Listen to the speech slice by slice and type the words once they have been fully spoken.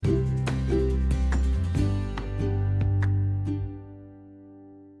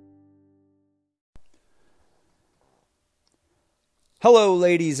Hello,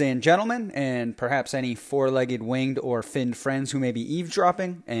 ladies and gentlemen, and perhaps any four-legged, winged, or finned friends who may be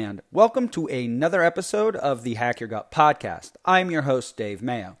eavesdropping, and welcome to another episode of the Hack Your Gut podcast. I'm your host, Dave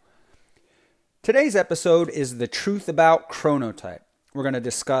Mayo. Today's episode is the truth about chronotype. We're going to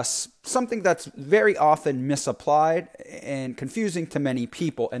discuss something that's very often misapplied and confusing to many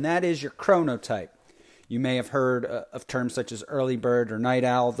people, and that is your chronotype. You may have heard of terms such as early bird or night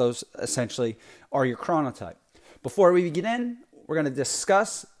owl. Those essentially are your chronotype. Before we begin, we're going to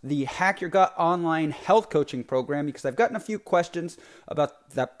discuss the Hack Your Gut online health coaching program because I've gotten a few questions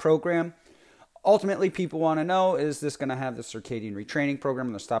about that program. Ultimately, people want to know, is this going to have the circadian retraining program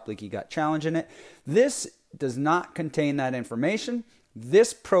and the Stop Leaky Gut Challenge in it? This does not contain that information.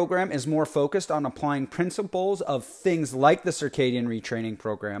 This program is more focused on applying principles of things like the circadian retraining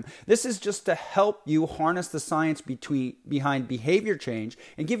program. This is just to help you harness the science behind behavior change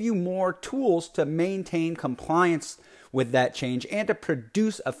and give you more tools to maintain compliance with that change and to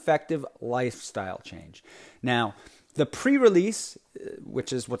produce effective lifestyle change. Now, the pre-release,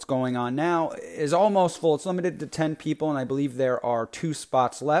 which is what's going on now, is almost full. It's limited to 10 people, and I believe there are 2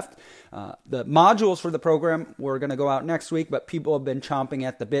 spots left. The modules for the program were going to go out next week, but people have been chomping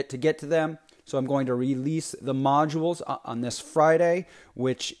at the bit to get to them. So I'm going to release the modules on this Friday,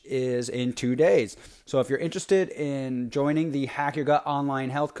 which is in 2 days. So if you're interested in joining the Hack Your Gut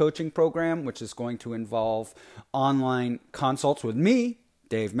online health coaching program, which is going to involve online consults with me,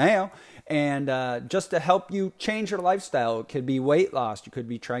 Dave Mayo, and just to help you change your lifestyle. It could be weight loss. You could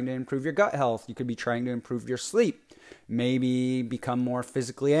be trying to improve your gut health. You could be trying to improve your sleep. Maybe become more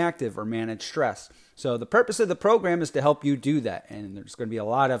physically active or manage stress. So the purpose of the program is to help you do that. And there's going to be a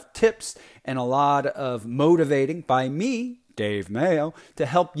lot of tips and a lot of motivating by me, Dave Mayo, to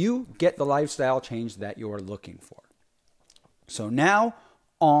help you get the lifestyle change that you're looking for. So now,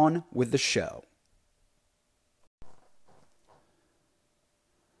 on with the show.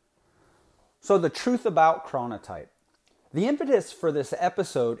 So the truth about chronotype. The impetus for this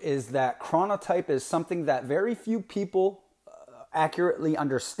episode is that chronotype is something that very few people accurately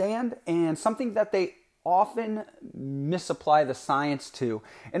understand and something that they often misapply the science to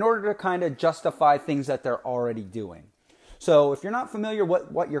in order to kind of justify things that they're already doing. So if you're not familiar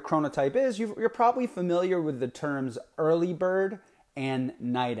what your chronotype is, you're probably familiar with the terms early bird and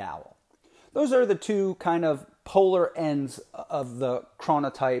night owl. Those are the two kind of polar ends of the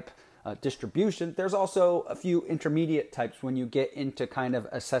chronotype distribution. There's also a few intermediate types when you get into kind of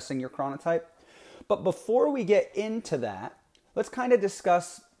assessing your chronotype. But before we get into that, let's kind of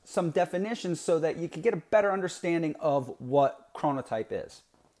discuss some definitions so that you can get a better understanding of what chronotype is.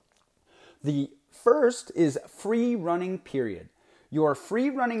 The first is free running period. Your free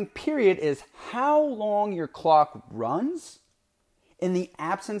running period is how long your clock runs in the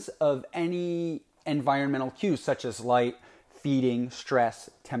absence of any environmental cues such as light, feeding,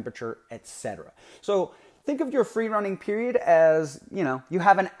 stress, temperature, etc. So think of your free running period as, you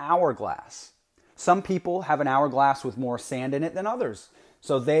have an hourglass. Some people have an hourglass with more sand in it than others.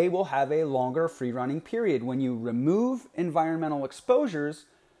 So they will have a longer free running period. When you remove environmental exposures,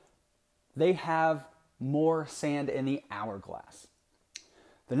 they have more sand in the hourglass.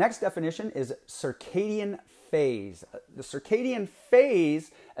 The next definition is circadian phase. The circadian phase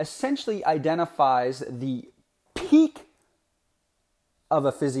essentially identifies the peak of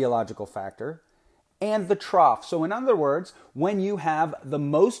a physiological factor and the trough. So in other words, when you have the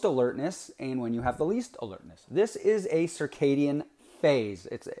most alertness and when you have the least alertness. This is a circadian phase.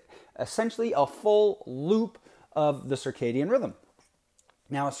 It's essentially a full loop of the circadian rhythm.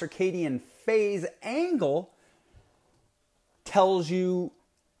 Now, a circadian phase angle tells you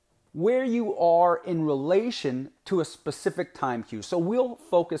where you are in relation to a specific time cue. So we'll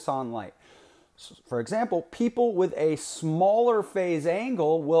focus on light. For example, people with a smaller phase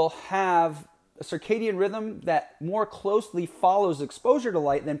angle will have a circadian rhythm that more closely follows exposure to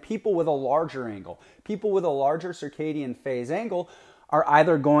light than people with a larger angle. People with a larger circadian phase angle are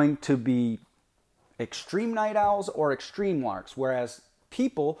either going to be extreme night owls or extreme larks, whereas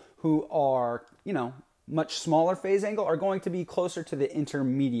people who are, much smaller phase angle are going to be closer to the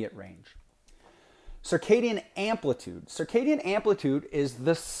intermediate range. Circadian amplitude. Circadian amplitude is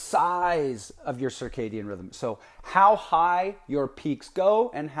the size of your circadian rhythm. So how high your peaks go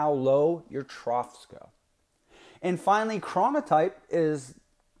and how low your troughs go. And finally, chronotype is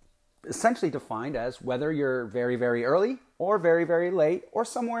essentially defined as whether you're very, very early or very, very late or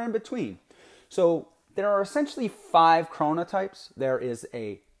somewhere in between. So there are essentially 5 chronotypes. There is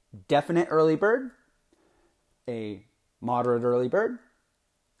a definite early bird, a moderate early bird,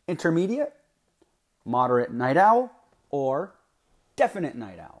 intermediate, moderate night owl, or definite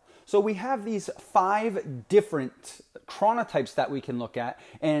night owl. So we have these 5 different chronotypes that we can look at,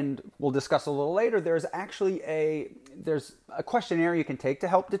 and we'll discuss a little later. There's actually a questionnaire you can take to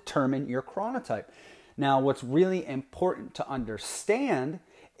help determine your chronotype. Now, what's really important to understand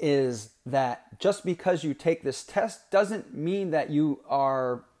is that just because you take this test doesn't mean that you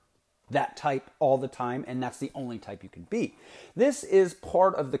are that type all the time and that's the only type you can be. This is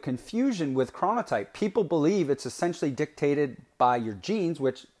part of the confusion with chronotype. People believe it's essentially dictated by your genes,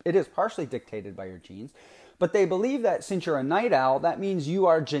 which it is partially dictated by your genes, but they believe that since you're a night owl, that means you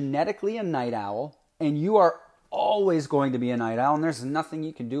are genetically a night owl and you are always going to be a night owl and there's nothing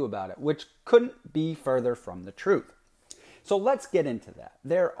you can do about it, which couldn't be further from the truth. So let's get into that.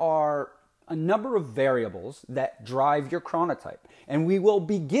 There are a number of variables that drive your chronotype, and we will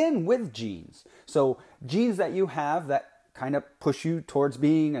begin with genes. So genes that you have that kind of push you towards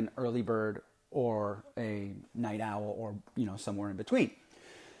being an early bird or a night owl or, somewhere in between.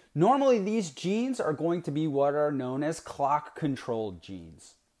 Normally, these genes are going to be what are known as clock-controlled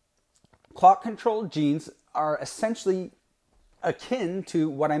genes. Clock-controlled genes are essentially akin to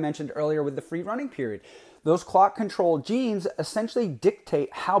what I mentioned earlier with the free running period. Those clock-controlled genes essentially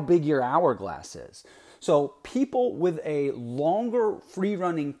dictate how big your hourglass is. So people with a longer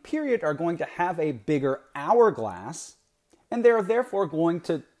free-running period are going to have a bigger hourglass, and they're therefore going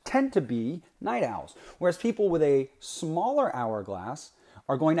to tend to be night owls. Whereas people with a smaller hourglass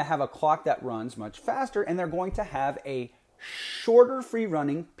are going to have a clock that runs much faster, and they're going to have a shorter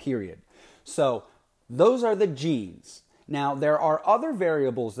free-running period. So those are the genes. Now, there are other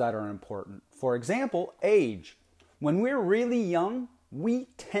variables that are important. For example, age. When we're really young, we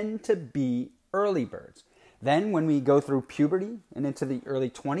tend to be early birds. Then when we go through puberty and into the early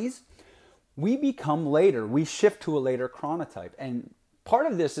 20s, we become later. We shift to a later chronotype. And part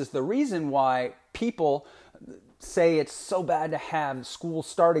of this is the reason why people say it's so bad to have school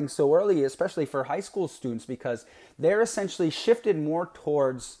starting so early, especially for high school students, because they're essentially shifted more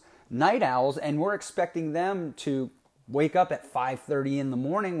towards night owls, and we're expecting them to wake up at 5:30 in the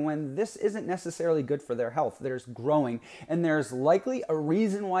morning when this isn't necessarily good for their health. There's growing, and there's likely a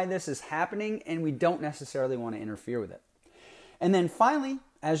reason why this is happening, and we don't necessarily want to interfere with it. And then finally,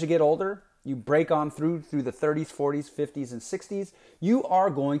 as you get older, you break on through the 30s, 40s, 50s, and 60s, you are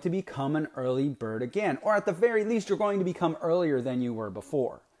going to become an early bird again, or at the very least, you're going to become earlier than you were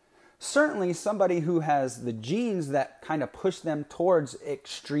before. Certainly, somebody who has the genes that kind of push them towards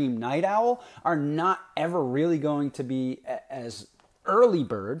extreme night owl are not ever really going to be as early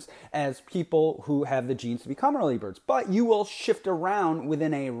birds as people who have the genes to become early birds. But you will shift around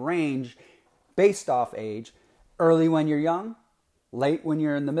within a range based off age, early when you're young, late when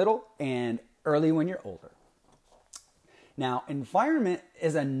you're in the middle, and early when you're older. Now, environment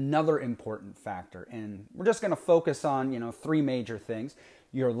is another important factor, and we're just going to focus on, three major things.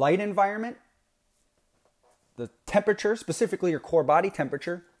 Your light environment, the temperature, specifically your core body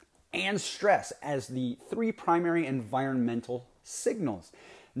temperature, and stress as the three primary environmental signals.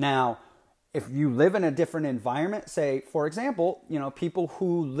 Now, if you live in a different environment, say, for example, people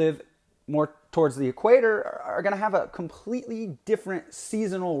who live more towards the equator are going to have a completely different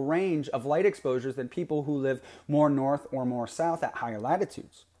seasonal range of light exposures than people who live more north or more south at higher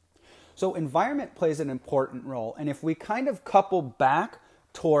latitudes. So environment plays an important role. And if we kind of couple back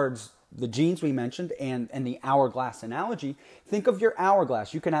towards the genes we mentioned and the hourglass analogy, think of your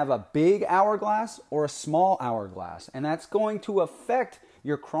hourglass. You can have a big hourglass or a small hourglass, and that's going to affect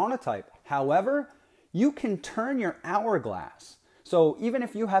your chronotype. However, you can turn your hourglass. So even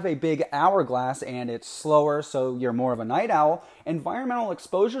if you have a big hourglass and it's slower, so you're more of a night owl, environmental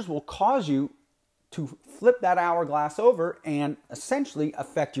exposures will cause you to flip that hourglass over and essentially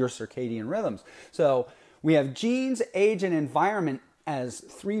affect your circadian rhythms. So we have genes, age, and environment as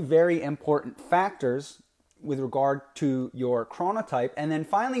three very important factors with regard to your chronotype. And then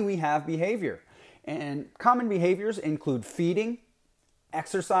finally, we have behavior. And common behaviors include feeding,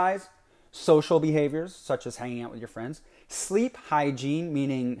 exercise, social behaviors, such as hanging out with your friends, sleep hygiene,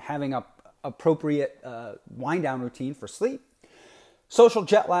 meaning having an appropriate wind-down routine for sleep, social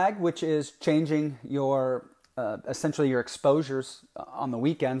jet lag, which is changing your essentially your exposures on the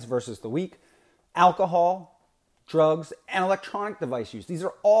weekends versus the week, alcohol, drugs, and electronic device use. These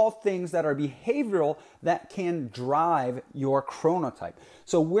are all things that are behavioral that can drive your chronotype.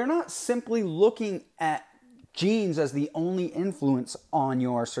 So we're not simply looking at genes as the only influence on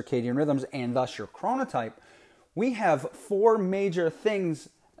your circadian rhythms and thus your chronotype. We have four major things,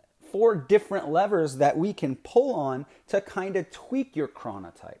 four different levers that we can pull on to kind of tweak your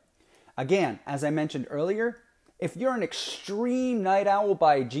chronotype. Again, as I mentioned earlier, if you're an extreme night owl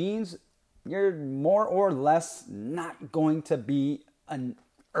by genes, you're more or less not going to be an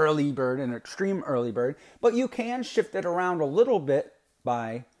early bird, an extreme early bird, but you can shift it around a little bit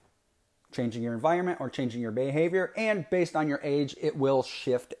by changing your environment or changing your behavior, and based on your age, it will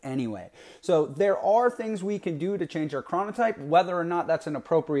shift anyway. So there are things we can do to change our chronotype. Whether or not that's an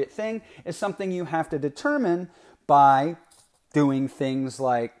appropriate thing is something you have to determine by doing things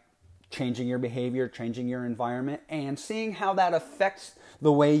like changing your behavior, changing your environment, and seeing how that affects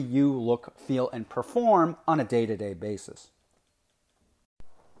the way you look, feel, and perform on a day-to-day basis.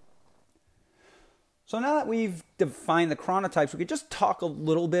 So now that we've defined the chronotypes, we could just talk a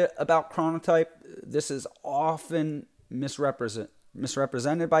little bit about chronotype. This is often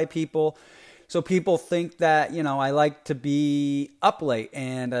misrepresented by people. So people think that, I like to be up late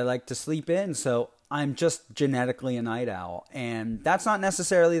and I like to sleep in, so I'm just genetically a night owl. And that's not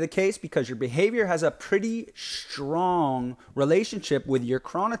necessarily the case, because your behavior has a pretty strong relationship with your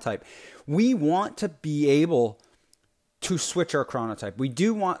chronotype. We want to be able to switch our chronotype. We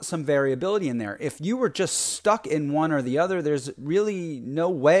do want some variability in there. If you were just stuck in one or the other, there's really no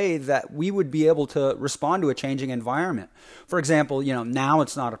way that we would be able to respond to a changing environment. For example, now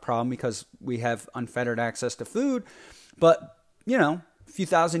it's not a problem because we have unfettered access to food, but, a few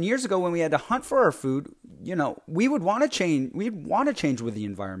thousand years ago when we had to hunt for our food, we would want to change. We'd want to change with the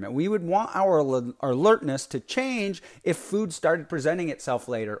environment. We would want our alertness to change if food started presenting itself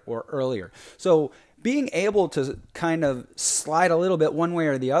later or earlier. So being able to kind of slide a little bit one way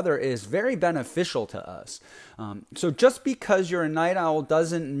or the other is very beneficial to us. So just because you're a night owl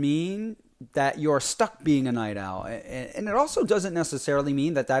doesn't mean that you're stuck being a night owl. And it also doesn't necessarily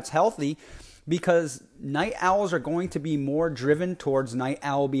mean that that's healthy, because night owls are going to be more driven towards night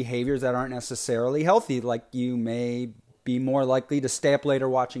owl behaviors that aren't necessarily healthy. Like you may be more likely to stay up later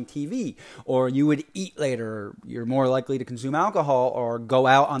watching TV, or you would eat later, you're more likely to consume alcohol or go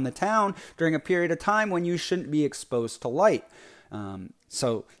out on the town during a period of time when you shouldn't be exposed to light.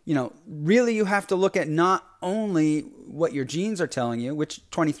 So, really you have to look at not only what your genes are telling you, which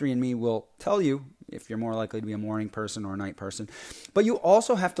 23andMe will tell you if you're more likely to be a morning person or a night person, but you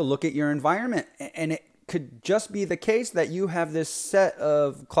also have to look at your environment. And it could just be the case that you have this set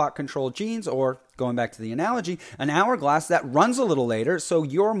of clock controlled genes, or going back to the analogy, an hourglass that runs a little later, so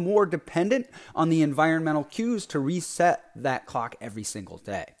you're more dependent on the environmental cues to reset that clock every single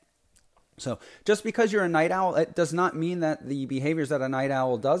day. So just because you're a night owl, it does not mean that the behaviors that a night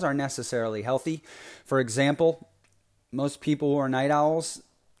owl does are necessarily healthy. For example, most people who are night owls,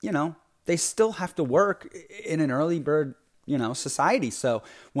 they still have to work in an early bird, society. So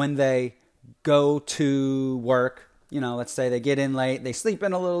when they go to work, let's say they get in late, they sleep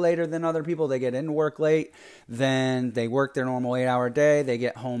in a little later than other people, they get into work late, then they work their normal 8-hour day, they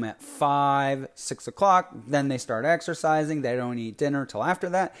get home at 5, 6 o'clock, then they start exercising, they don't eat dinner till after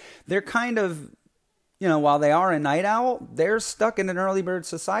that. They're kind of, while they are a night owl, they're stuck in an early bird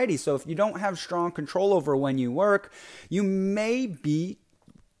society. So if you don't have strong control over when you work, you may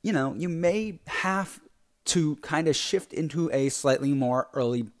have to kind of shift into a slightly more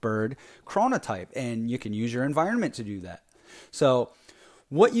early bird chronotype, and you can use your environment to do that. So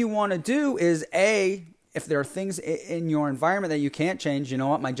what you want to do is, if there are things in your environment that you can't change,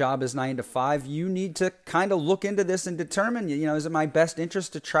 my job is 9 to 5, you need to kind of look into this and determine, is it my best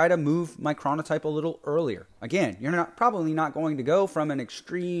interest to try to move my chronotype a little earlier? Again, you're probably not going to go from an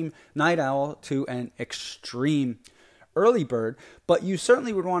extreme night owl to an extreme early bird, but you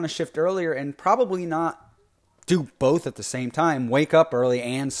certainly would want to shift earlier, and probably not do both at the same time, wake up early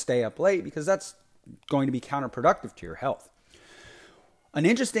and stay up late, because that's going to be counterproductive to your health. An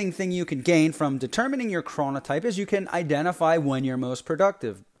interesting thing you can gain from determining your chronotype is you can identify when you're most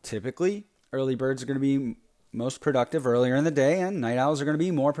productive. Typically, early birds are going to be most productive earlier in the day, and night owls are going to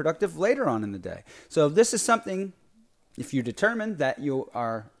be more productive later on in the day. So this is something, if you determine that you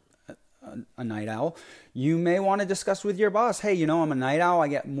are a night owl, you may want to discuss with your boss, hey, I'm a night owl, I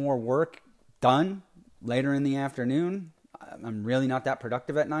get more work done later in the afternoon, I'm really not that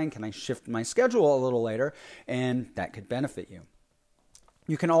productive at 9, can I shift my schedule a little later? And that could benefit you.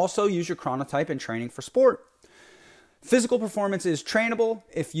 You can also use your chronotype in training for sport. Physical performance is trainable.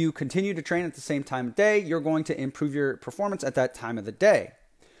 If you continue to train at the same time of day, you're going to improve your performance at that time of the day.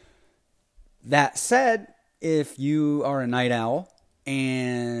 That said, if you are a night owl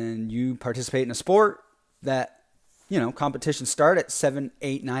and you participate in a sport that, competitions start at 7,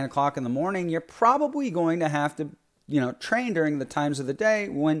 8, 9 o'clock in the morning, you're probably going to have to, train during the times of the day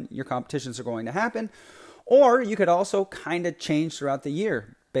when your competitions are going to happen. Or you could also kind of change throughout the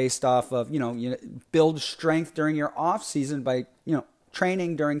year based off of, you build strength during your off season by,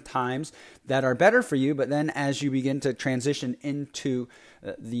 training during times that are better for you. But then as you begin to transition into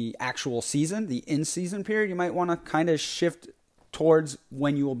the actual season, the in-season period, you might want to kind of shift towards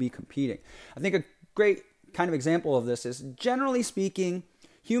when you will be competing. I think a great kind of example of this is, generally speaking,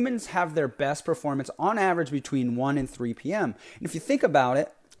 humans have their best performance on average between 1 and 3 p.m. And if you think about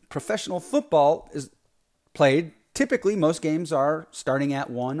it, professional football is played, typically most games are starting at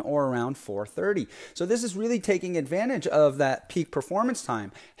 1 or around 4:30. So this is really taking advantage of that peak performance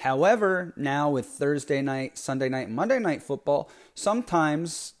time. However, now with Thursday night, Sunday night, and Monday night football,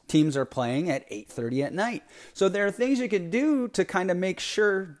 sometimes teams are playing at 8:30 at night. So there are things you can do to kind of make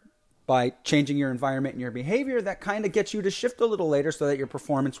sure, by changing your environment and your behavior, that kind of gets you to shift a little later so that your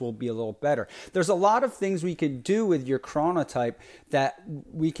performance will be a little better. There's a lot of things we can do with your chronotype that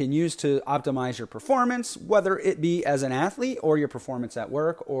we can use to optimize your performance, whether it be as an athlete or your performance at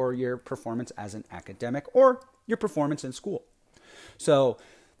work or your performance as an academic or your performance in school. So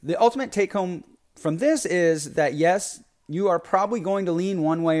the ultimate take home from this is that, yes, you are probably going to lean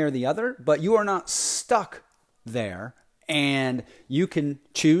one way or the other, but you are not stuck there. And you can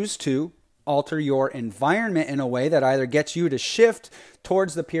choose to alter your environment in a way that either gets you to shift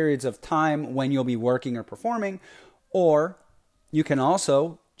towards the periods of time when you'll be working or performing, or you can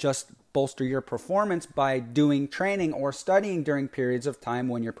also just bolster your performance by doing training or studying during periods of time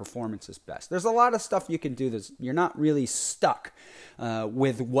when your performance is best. There's a lot of stuff you can do. You're not really stuck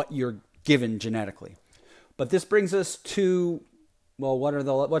with what you're given genetically. But this brings us to, well,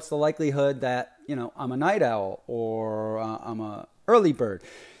 what's the likelihood that, I'm a night owl or I'm a early bird?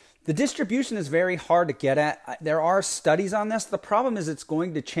 The distribution is very hard to get at. There are studies on this. The problem is it's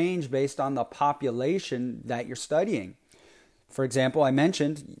going to change based on the population that you're studying. For example, I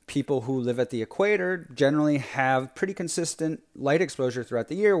mentioned people who live at the equator generally have pretty consistent light exposure throughout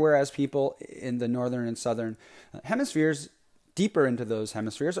the year, whereas people in the northern and southern hemispheres, deeper into those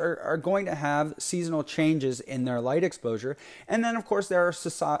hemispheres, are going to have seasonal changes in their light exposure. And then, of course, there are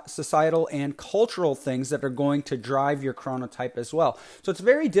societal and cultural things that are going to drive your chronotype as well. So it's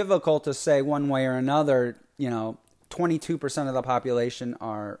very difficult to say one way or another, 22% of the population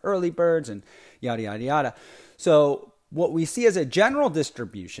are early birds and yada, yada, yada. So what we see as a general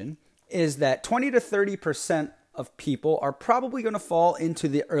distribution is that 20 to 30% of people are probably going to fall into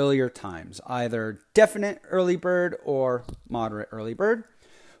the earlier times, either definite early bird or moderate early bird.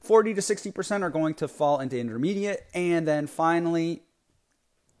 40 to 60% are going to fall into intermediate. And then finally,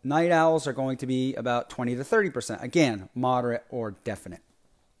 night owls are going to be about 20 to 30%. Again, moderate or definite.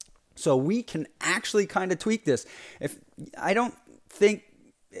 So we can actually kind of tweak this. I don't think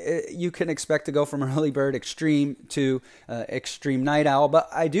you can expect to go from early bird extreme to extreme night owl, but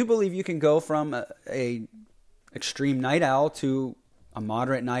I do believe you can go from a extreme night owl to a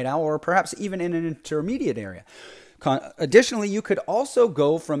moderate night owl, or perhaps even in an intermediate area. Additionally, you could also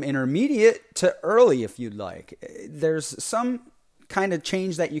go from intermediate to early if you'd like. There's some kind of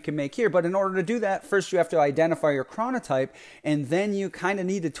change that you can make here, but in order to do that, first you have to identify your chronotype, and then you kind of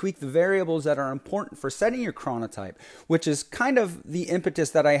need to tweak the variables that are important for setting your chronotype, which is kind of the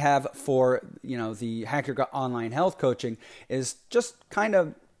impetus that I have for the Hack Your Gut online health coaching, is just kind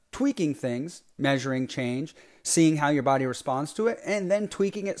of tweaking things, measuring change, seeing how your body responds to it, and then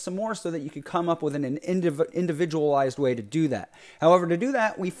tweaking it some more so that you can come up with an individualized way to do that. However, to do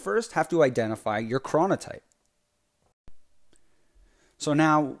that, we first have to identify your chronotype. So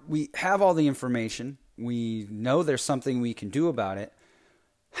now we have all the information. We know there's something we can do about it.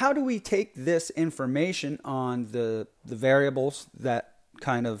 How do we take this information on the variables that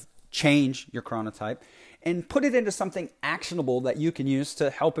kind of change your chronotype and put it into something actionable that you can use to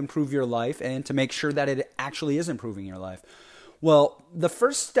help improve your life and to make sure that it actually is improving your life? Well, the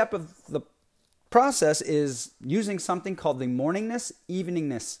first step of the process is using something called the morningness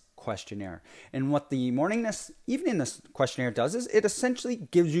eveningness questionnaire. And what the morningness eveningness questionnaire does is it essentially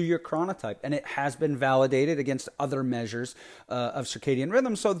gives you your chronotype, and it has been validated against other measures of circadian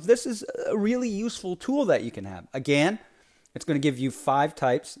rhythm. So this is a really useful tool that you can have. Again, it's going to give you 5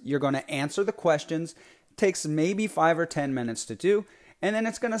 types. You're going to answer the questions. It takes maybe 5 or 10 minutes to do, and then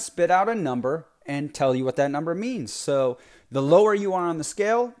it's going to spit out a number and tell you what that number means. So the lower you are on the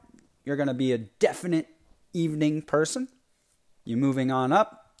scale, you're going to be a definite evening person. You're moving on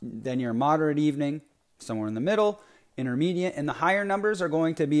up, then you're a moderate evening, somewhere in the middle, intermediate, and the higher numbers are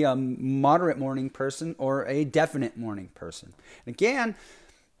going to be a moderate morning person or a definite morning person. And again,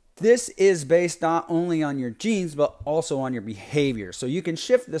 this is based not only on your genes, but also on your behavior. So you can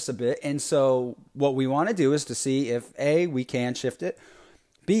shift this a bit. And so what we want to do is to see if A, we can shift it,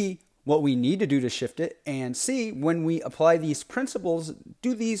 B, what we need to do to shift it, and C, when we apply these principles,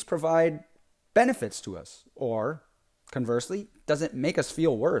 do these provide benefits to us? Or conversely, does it make us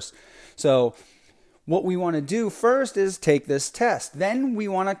feel worse? So what we want to do first is take this test. Then we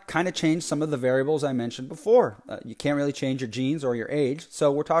want to kind of change some of the variables I mentioned before. You can't really change your genes or your age.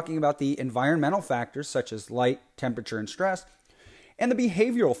 So we're talking about the environmental factors such as light, temperature, and stress, and the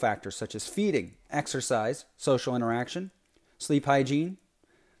behavioral factors such as feeding, exercise, social interaction, sleep hygiene,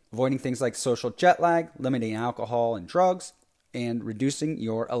 avoiding things like social jet lag, limiting alcohol and drugs, and reducing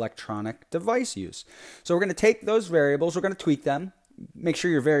your electronic device use. So we're going to take those variables, we're going to tweak them. Make sure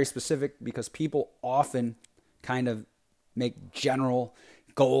you're very specific because people often kind of make general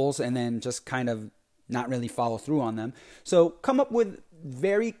goals and then just kind of not really follow through on them. So come up with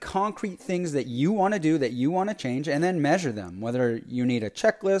very concrete things that you want to do, that you want to change, and then measure them, whether you need a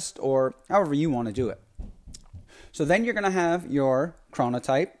checklist or however you want to do it. So then you're going to have your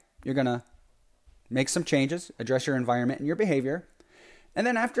chronotype. You're going to make some changes, address your environment and your behavior. And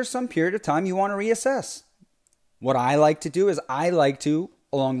then after some period of time, you want to reassess. What I like to do is I like to,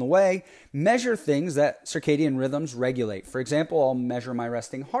 along the way, measure things that circadian rhythms regulate. For example, I'll measure my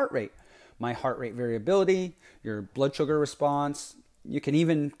resting heart rate, my heart rate variability, your blood sugar response. You can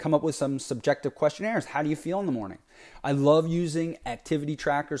even come up with some subjective questionnaires. How do you feel in the morning? I love using activity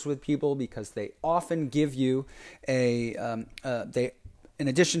trackers with people because they often give you in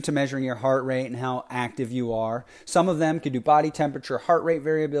addition to measuring your heart rate and how active you are, some of them could do body temperature, heart rate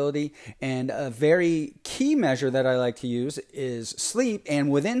variability, and a very key measure that I like to use is sleep, and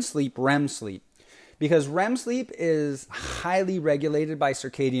within sleep, REM sleep. Because REM sleep is highly regulated by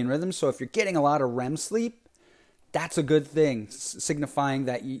circadian rhythms, so if you're getting a lot of REM sleep, that's a good thing, signifying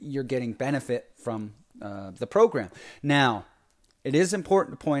that you're getting benefit from the program. Now, it is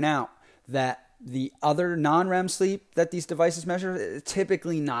important to point out that the other non-REM sleep that these devices measure is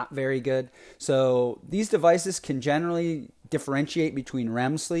typically not very good. So these devices can generally differentiate between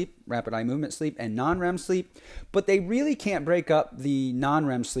REM sleep, rapid eye movement sleep, and non-REM sleep, but they really can't break up the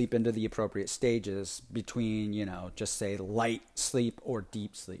non-REM sleep into the appropriate stages between, just say light sleep or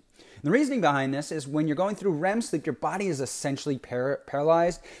deep sleep. And the reasoning behind this is when you're going through REM sleep, your body is essentially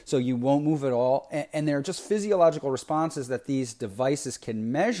paralyzed, so you won't move at all, and there are just physiological responses that these devices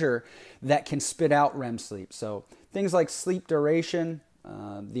can measure that can spit out REM sleep. So things like sleep duration,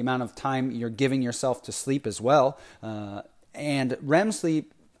 the amount of time you're giving yourself to sleep as well, and REM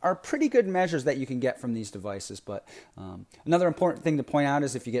sleep are pretty good measures that you can get from these devices. But another important thing to point out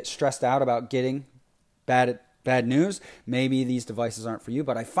is if you get stressed out about getting bad news, maybe these devices aren't for you.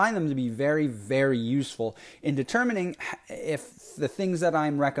 But I find them to be very, very useful in determining if the things that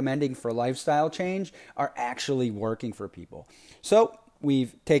I'm recommending for lifestyle change are actually working for people. So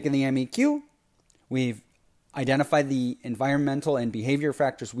we've taken the MEQ, we've identify the environmental and behavior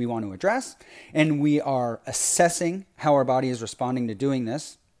factors we want to address, and we are assessing how our body is responding to doing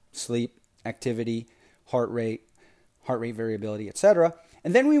this: sleep, activity, heart rate variability, etc.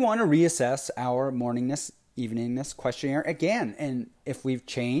 And then we want to reassess our morningness, eveningness questionnaire again. And if we've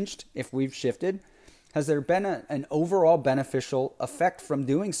changed, if we've shifted, has there been an overall beneficial effect from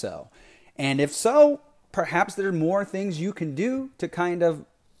doing so? And if so, perhaps there are more things you can do to kind of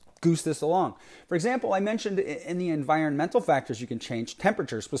goose this along. For example, I mentioned in the environmental factors you can change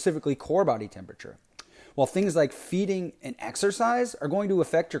temperature, specifically core body temperature. Well, things like feeding and exercise are going to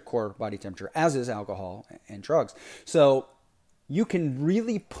affect your core body temperature, as is alcohol and drugs. So you can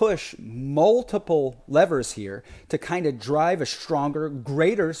really push multiple levers here to kind of drive a stronger,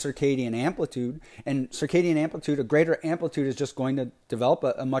 greater circadian amplitude. And circadian amplitude, a greater amplitude, is just going to develop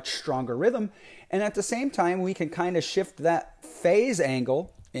a much stronger rhythm. And at the same time, we can kind of shift that phase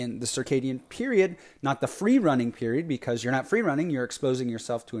angle in the circadian period, not the free running period, because you're not free running, you're exposing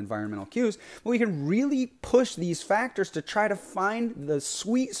yourself to environmental cues. But we can really push these factors to try to find the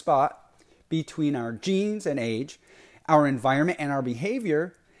sweet spot between our genes and age, our environment and our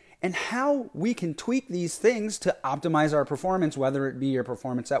behavior, and how we can tweak these things to optimize our performance, whether it be your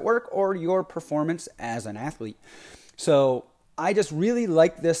performance at work or your performance as an athlete. So I just really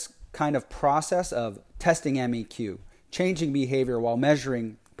like this kind of process of testing MEQ, changing behavior while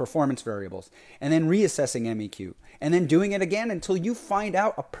measuring performance variables, and then reassessing MEQ, and then doing it again until you find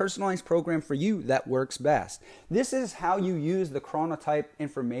out a personalized program for you that works best. This is how you use the chronotype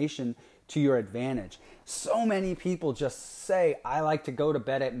information to your advantage. So many people just say, I like to go to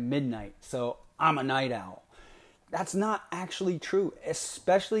bed at midnight, so I'm a night owl. That's not actually true,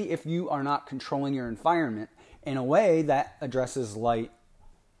 especially if you are not controlling your environment in a way that addresses light,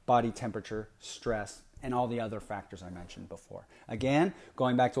 body temperature, stress, and all the other factors I mentioned before. Again,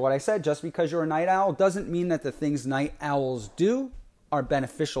 going back to what I said, just because you're a night owl doesn't mean that the things night owls do are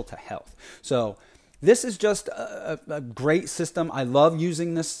beneficial to health. So this is just a great system. I love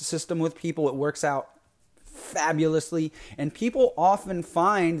using this system with people. It works out fabulously. And people often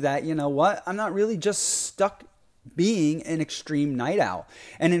find that, you know what, I'm not really just stuck being an extreme night owl.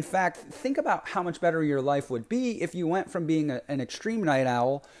 And in fact, think about how much better your life would be if you went from being an extreme night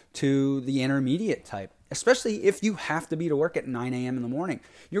owl to the intermediate type, especially if you have to be to work at 9 a.m. in the morning.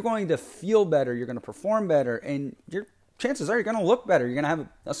 You're going to feel better, you're going to perform better, and your chances are you're going to look better. You're going to have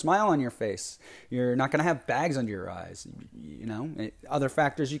a smile on your face. You're not going to have bags under your eyes. You know, other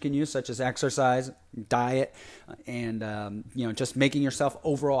factors you can use, such as exercise, diet, and just making yourself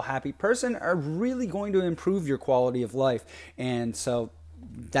overall happy person, are really going to improve your quality of life. And so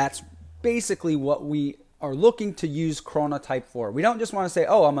that's basically what we are looking to use chronotype for. We don't just want to say,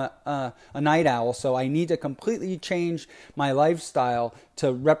 oh, I'm a night owl, so I need to completely change my lifestyle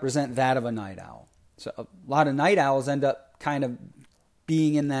to represent that of a night owl. So a lot of night owls end up kind of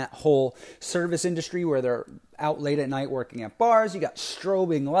being in that whole service industry where they're out late at night working at bars. You got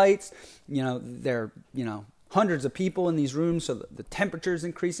strobing lights. There are hundreds of people in these rooms, so the temperature is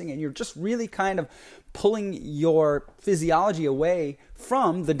increasing, and you're just really kind of pulling your physiology away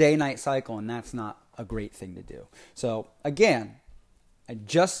from the day-night cycle, and that's not a great thing to do. So again, I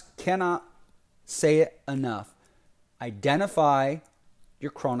just cannot say it enough. Identify your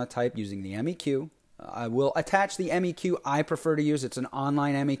chronotype using the MEQ. I will attach the MEQ I prefer to use. It's an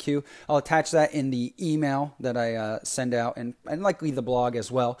online MEQ. I'll attach that in the email that I send out, and likely the blog as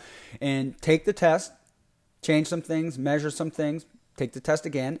well. And take the test, change some things, measure some things, take the test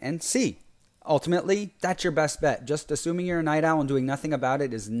again, and see. Ultimately, that's your best bet. Just assuming you're a night owl and doing nothing about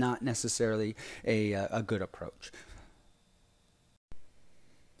it is not necessarily a good approach.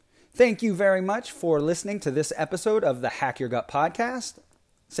 Thank you very much for listening to this episode of the Hack Your Gut podcast.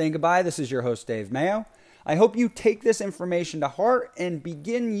 Saying goodbye, this is your host, Dave Mayo. I hope you take this information to heart and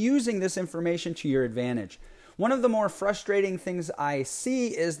begin using this information to your advantage. One of the more frustrating things I see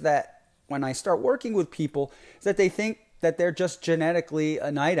is that when I start working with people, is that they think that they're just genetically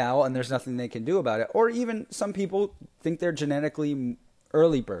a night owl and there's nothing they can do about it. Or even some people think they're genetically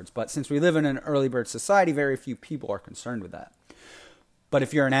early birds. But since we live in an early bird society, very few people are concerned with that. But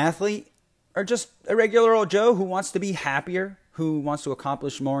if you're an athlete or just a regular old Joe who wants to be happier, who wants to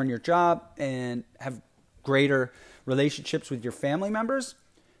accomplish more in your job and have greater relationships with your family members,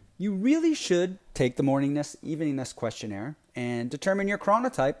 you really should take the morningness, eveningness questionnaire and determine your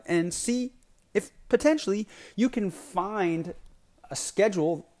chronotype and see if potentially you can find a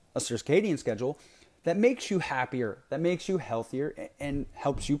schedule, a circadian schedule, that makes you happier, that makes you healthier, and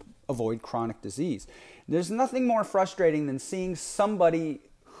helps you avoid chronic disease. There's nothing more frustrating than seeing somebody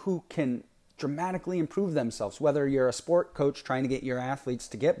who can dramatically improve themselves, whether you're a sport coach trying to get your athletes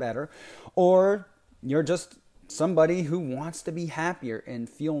to get better, or you're just somebody who wants to be happier and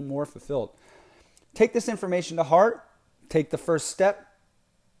feel more fulfilled. Take this information to heart. Take the first step.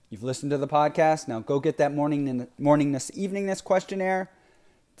 You've listened to the podcast. Now go get that morningness, eveningness questionnaire.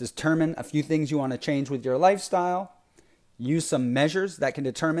 Determine a few things you want to change with your lifestyle. Use some measures that can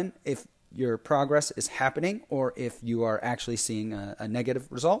determine if your progress is happening or if you are actually seeing a negative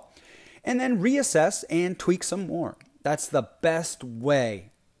result. And then reassess and tweak some more. That's the best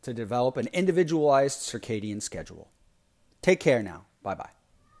way to develop an individualized circadian schedule. Take care now. Bye-bye.